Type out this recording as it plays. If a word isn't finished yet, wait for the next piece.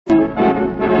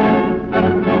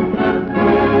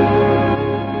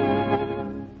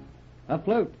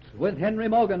Afloat with Henry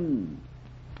Morgan.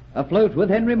 Afloat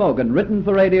with Henry Morgan, written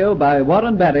for radio by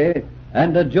Warren Barry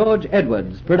and a George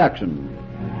Edwards production.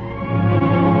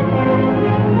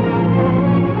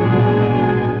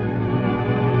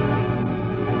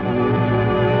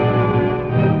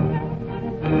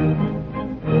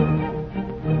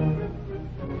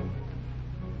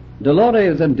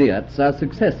 Dolores and Dietz are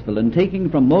successful in taking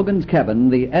from Morgan's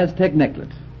cabin the Aztec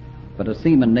necklet, but a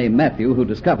seaman named Matthew who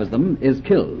discovers them is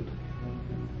killed.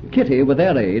 Kitty, with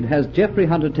their aid, has Jeffrey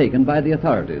Hunter taken by the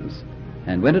authorities,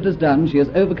 and when it is done, she is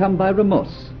overcome by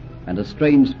remorse and a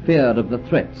strange fear of the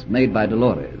threats made by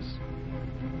Dolores.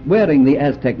 Wearing the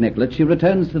Aztec necklet, she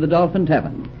returns to the Dolphin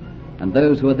Tavern, and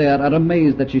those who are there are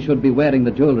amazed that she should be wearing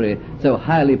the jewelry so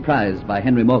highly prized by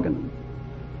Henry Morgan.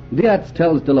 Dietz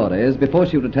tells Dolores before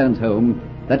she returns home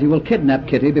that he will kidnap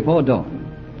Kitty before dawn.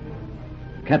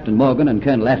 Captain Morgan and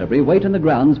Colonel Atterbury wait in the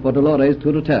grounds for Dolores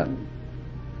to return.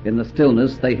 In the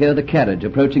stillness, they hear the carriage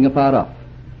approaching afar off,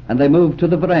 and they move to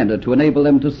the veranda to enable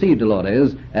them to see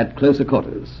Dolores at closer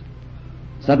quarters.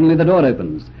 Suddenly the door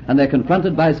opens, and they're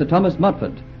confronted by Sir Thomas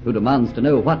Motford, who demands to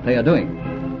know what they are doing.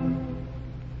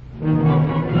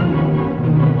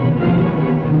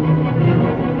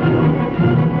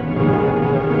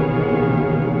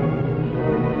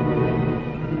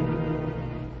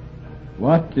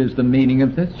 What is the meaning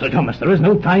of this? Sir Thomas, there is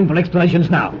no time for explanations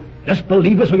now. Just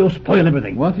believe us or you'll spoil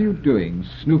everything. What are you doing,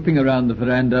 snooping around the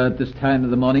veranda at this time of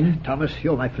the morning? Thomas,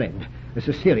 you're my friend. This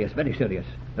is serious, very serious.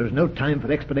 There is no time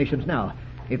for explanations now.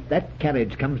 If that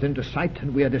carriage comes into sight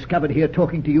and we are discovered here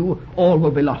talking to you, all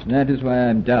will be lost. That is why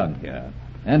I'm down here.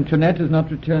 Antoinette has not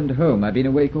returned home. I've been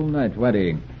awake all night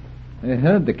worrying. I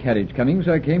heard the carriage coming,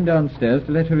 so I came downstairs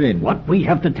to let her in. What we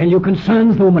have to tell you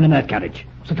concerns the woman in that carriage.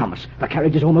 Sir Thomas, the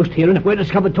carriage is almost here, and if we're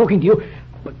discovered talking to you...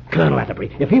 But Colonel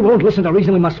Atterbury, if he won't listen to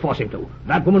reason, we must force him to.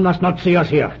 That woman must not see us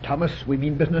here. Thomas, we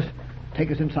mean business.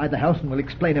 Take us inside the house and we'll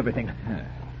explain everything.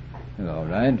 All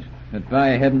right. But by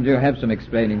heavens, you have some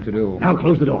explaining to do. Now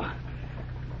close the door.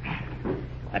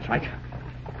 That's right.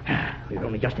 We're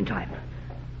only just in time.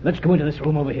 Let's go into this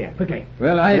room over here, quickly.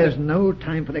 Well, There's no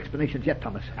time for explanations yet,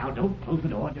 Thomas. Now, don't close the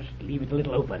door. Just leave it a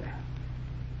little open.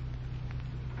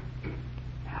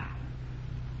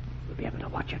 We'll be able to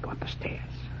watch her go up the stairs.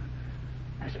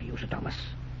 As for you, Sir Thomas,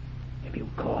 if you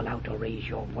call out or raise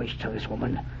your voice to this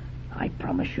woman, I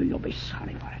promise you you'll be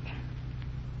sorry for it.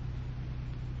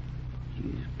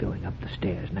 She's going up the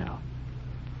stairs now.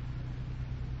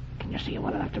 Can you see her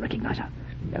well enough to recognize her?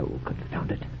 No,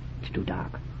 confound it. It's too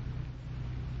dark.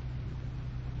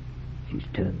 She's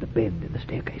turned the bend in the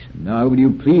staircase. Now, will you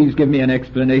please give me an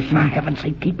explanation? For heaven's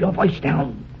sake, keep your voice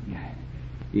down.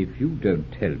 If you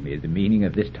don't tell me the meaning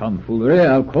of this tomfoolery,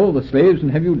 I'll call the slaves and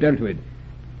have you dealt with.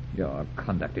 Your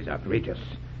conduct is outrageous.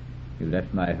 You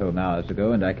left my home hours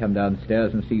ago, and I come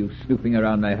downstairs and see you snooping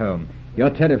around my home. You're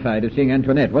terrified of seeing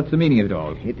Antoinette. What's the meaning of it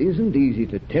all? It isn't easy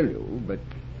to tell you, but,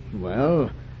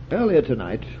 well, earlier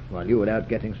tonight, while you were out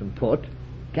getting some port,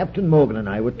 Captain Morgan and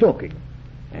I were talking,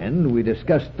 and we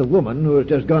discussed the woman who has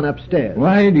just gone upstairs.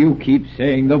 Why do you keep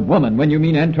saying the woman when you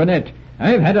mean Antoinette?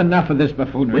 I've had enough of this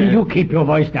buffoonery. Will you keep your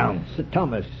voice down? Sir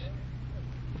Thomas,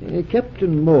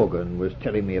 Captain Morgan was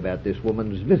telling me about this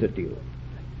woman's visit to you,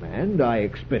 and I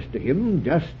expressed to him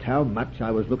just how much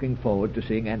I was looking forward to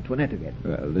seeing Antoinette again.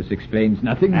 Well, this explains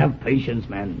nothing. Have patience,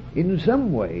 man. In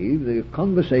some way, the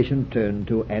conversation turned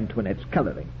to Antoinette's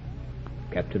colouring.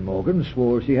 Captain Morgan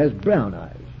swore she has brown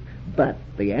eyes, but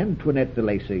the Antoinette de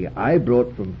Lacy I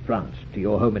brought from France to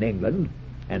your home in England,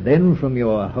 and then from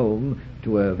your home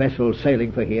to a vessel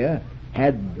sailing for here,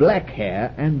 had black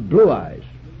hair and blue eyes.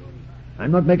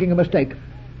 I'm not making a mistake.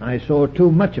 I saw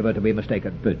too much of her to be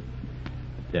mistaken. But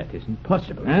that isn't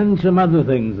possible. And some other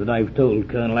things that I've told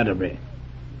Colonel Atterbury.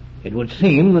 It would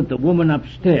seem that the woman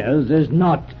upstairs is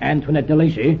not Antoinette de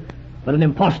Lacy, but an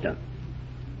impostor.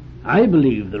 I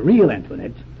believe the real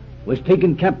Antoinette was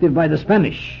taken captive by the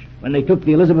Spanish when they took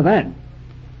the Elizabeth Ann,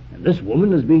 and this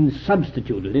woman has been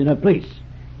substituted in her place.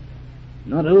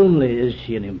 Not only is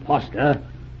she an impostor,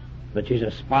 but she's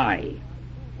a spy.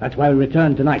 That's why we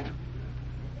returned tonight.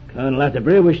 Colonel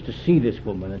Atterbury wished to see this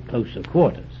woman at closer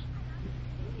quarters.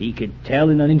 He could tell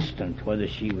in an instant whether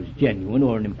she was genuine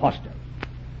or an impostor.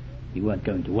 We weren't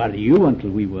going to worry you until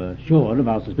we were sure of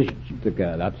our suspicions. The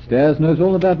girl upstairs knows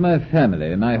all about my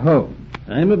family and my home.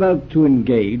 I'm about to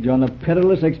engage on a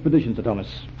perilous expedition, Sir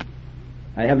Thomas.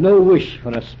 I have no wish for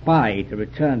a spy to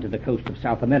return to the coast of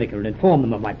South America and inform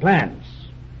them of my plans.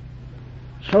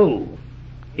 So,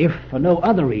 if for no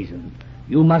other reason,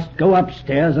 you must go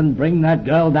upstairs and bring that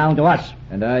girl down to us.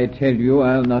 And I tell you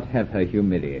I'll not have her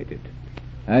humiliated.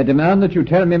 I demand that you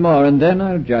tell me more, and then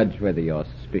I'll judge whether your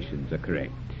suspicions are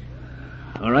correct.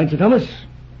 All right, Sir Thomas.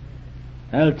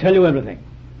 I'll tell you everything.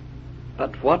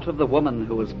 But what of the woman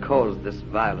who has caused this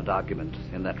violent argument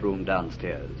in that room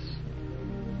downstairs?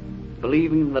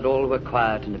 Believing that all were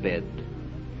quiet in bed,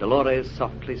 Dolores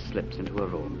softly slips into her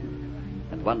room,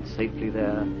 and once safely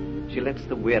there, she lets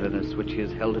the weariness which she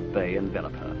has held at bay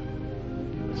envelop her.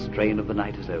 The strain of the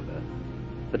night is over.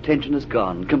 The tension is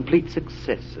gone. Complete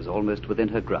success is almost within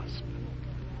her grasp.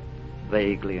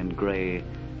 Vaguely and grey,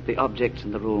 the objects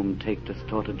in the room take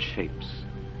distorted shapes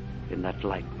in that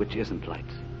light which isn't light,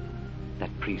 that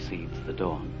precedes the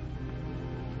dawn.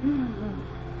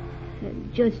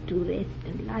 Just to rest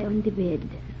and lie on the bed.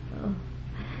 Oh,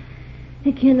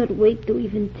 I cannot wait to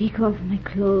even take off my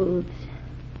clothes.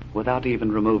 Without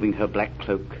even removing her black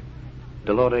cloak,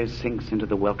 Dolores sinks into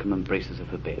the welcome embraces of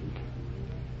her bed,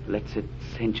 lets it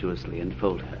sensuously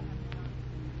enfold her.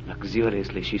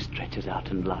 Luxuriously she stretches out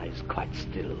and lies quite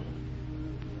still.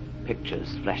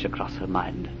 Pictures flash across her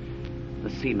mind. The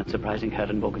seaman surprising her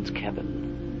in Morgan's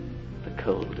cabin. The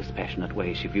cold, dispassionate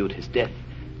way she viewed his death.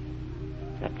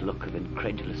 That look of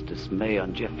incredulous dismay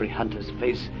on Geoffrey Hunter's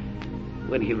face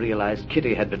when he realized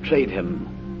Kitty had betrayed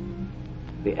him.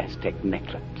 The Aztec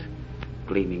necklet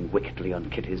gleaming wickedly on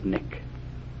Kitty's neck.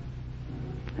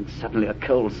 And suddenly a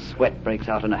cold sweat breaks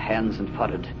out on her hands and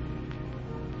forehead.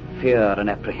 Fear and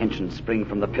apprehension spring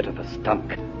from the pit of her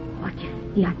stomach. What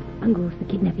if the act angles the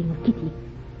kidnapping of Kitty?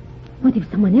 What if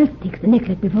someone else takes the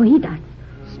necklet before he does?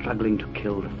 Struggling to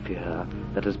kill the fear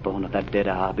that is born at that dead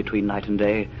hour between night and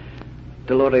day,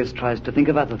 Dolores tries to think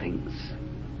of other things.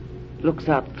 Looks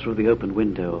out through the open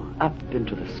window, up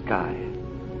into the sky.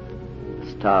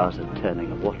 The stars are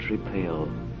turning a watery pale.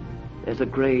 There's a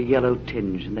grey-yellow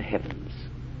tinge in the heavens.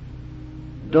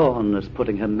 Dawn is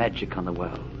putting her magic on the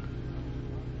world.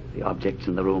 The objects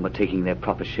in the room are taking their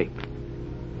proper shape.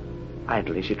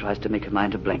 Idly she tries to make her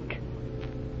mind a blank.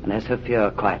 And as her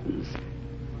fear quietens,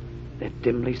 there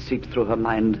dimly seeps through her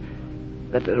mind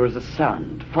that there is a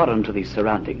sound foreign to these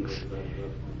surroundings.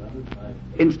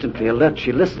 Instantly alert,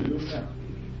 she listens.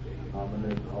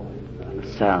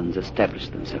 The sounds establish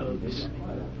themselves.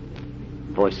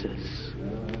 Voices.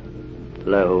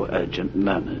 Low, urgent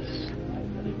murmurs.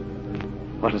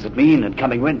 What does it mean, and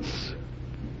coming whence?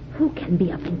 Who can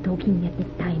be up and talking at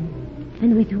this time?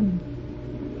 And with whom?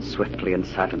 Swiftly and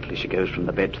silently she goes from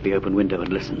the bed to the open window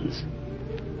and listens.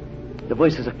 The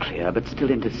voices are clear, but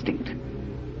still indistinct.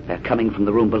 They're coming from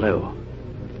the room below.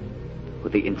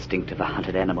 With the instinct of a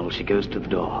hunted animal, she goes to the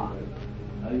door,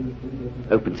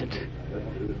 opens it,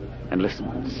 and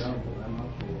listens.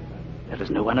 There is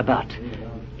no one about,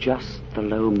 just the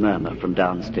low murmur from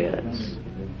downstairs.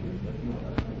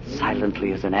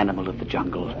 Silently as an animal of the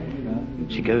jungle,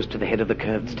 she goes to the head of the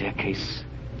curved staircase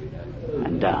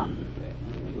and down.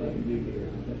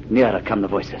 Nearer come the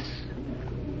voices.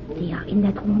 They are in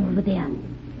that room over there.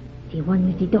 The one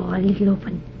with the door a little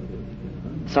open.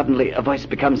 Suddenly, a voice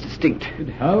becomes distinct. But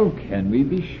how can we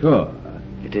be sure?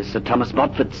 It is Sir Thomas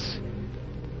Montfort's.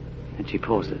 And she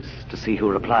pauses to see who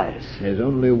replies. There's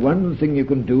only one thing you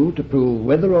can do to prove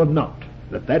whether or not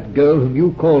that girl whom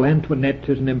you call Antoinette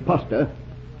is an impostor,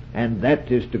 and that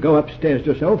is to go upstairs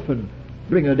yourself and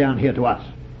bring her down here to us.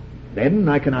 Then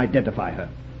I can identify her.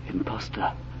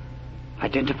 Impostor.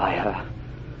 Identify her.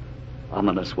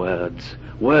 Ominous words.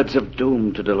 Words of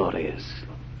doom to Dolores.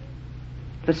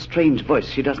 This strange voice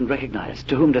she doesn't recognize.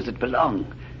 To whom does it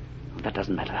belong? That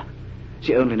doesn't matter.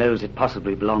 She only knows it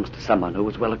possibly belongs to someone who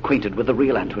was well acquainted with the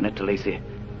real Antoinette de Lacy.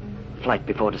 Flight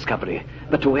before discovery.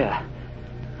 But to where?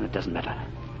 It doesn't matter.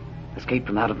 Escape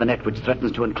from out of the net which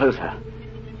threatens to enclose her.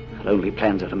 Her only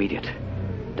plans are immediate.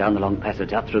 Down the long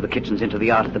passage, out through the kitchens, into the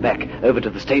yard at the back, over to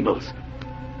the stables.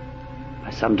 By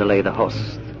some delay, the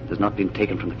horse has not been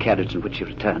taken from the carriage in which she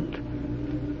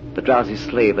returned. The drowsy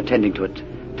slave attending to it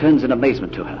turns in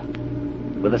amazement to her.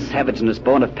 With a savageness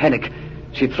born of panic,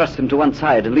 she thrusts him to one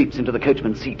side and leaps into the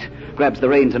coachman's seat, grabs the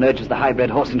reins and urges the high-bred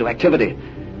horse into activity.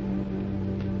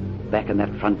 Back in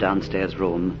that front downstairs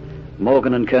room,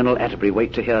 Morgan and Colonel Atterbury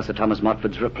wait to hear Sir Thomas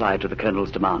Montfort's reply to the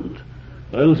Colonel's demand.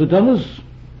 Well, Sir Thomas,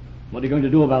 what are you going to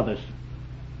do about this?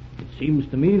 It seems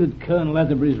to me that Colonel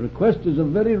Atterbury's request is a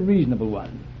very reasonable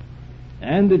one,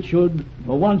 and it should,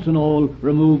 for once and all,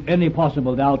 remove any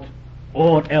possible doubt,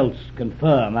 or else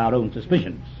confirm our own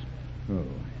suspicions. Oh.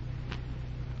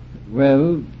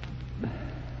 Well,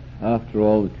 after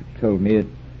all that you've told me, it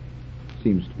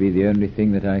seems to be the only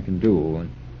thing that I can do.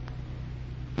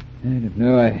 I don't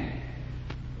know, I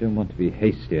don't want to be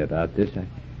hasty about this.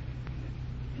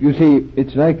 You see,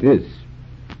 it's like this.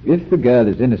 If the girl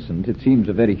is innocent, it seems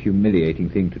a very humiliating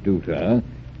thing to do to her.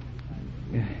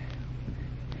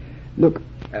 Look,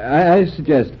 I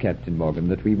suggest, Captain Morgan,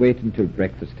 that we wait until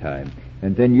breakfast time,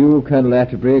 and then you, Colonel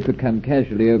Atterbury, could come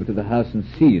casually over to the house and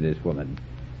see this woman.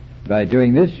 By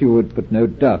doing this, you would put no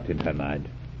doubt in her mind.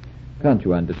 Can't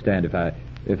you understand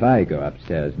if I go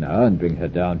upstairs now and bring her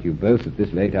down to you both at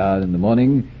this late hour in the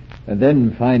morning, and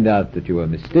then find out that you were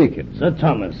mistaken? Sir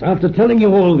Thomas, after telling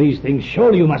you all these things,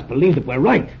 surely you must believe that we're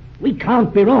right. We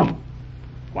can't be wrong.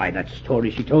 Why, that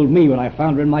story she told me when I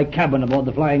found her in my cabin aboard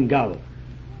the Flying Gull.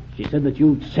 She said that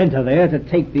you'd sent her there to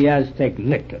take the Aztec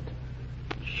necklet.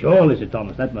 Surely, Sir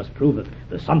Thomas, that must prove that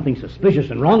there's something suspicious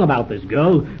and wrong about this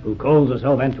girl who calls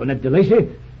herself Antoinette de Lacy.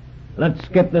 Let's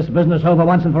get this business over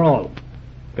once and for all.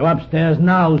 Go upstairs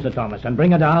now, Sir Thomas, and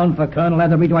bring her down for Colonel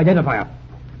Atterbury to identify her.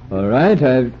 All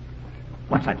right,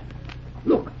 What's that?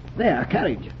 Look, there, a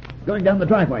carriage. Going down the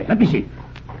driveway. Let me see.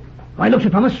 Why, look, Sir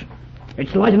Thomas.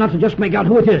 It's light enough to just make out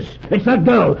who it is. It's that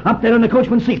girl up there in the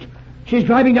coachman's seat. She's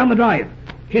driving down the drive.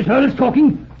 She's heard us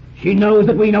talking. She knows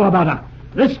that we know about her.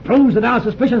 This proves that our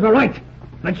suspicions were right.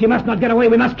 But she must not get away.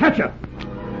 We must catch her.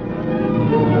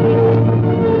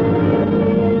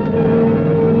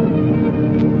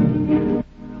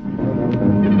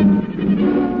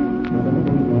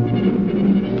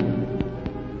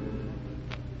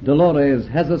 Dolores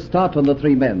has a start on the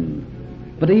three men.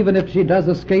 But even if she does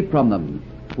escape from them,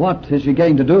 what is she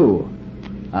going to do?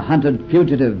 A hunted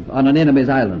fugitive on an enemy's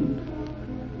island.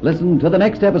 Listen to the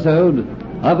next episode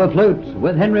of Afloat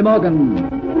with Henry Morgan.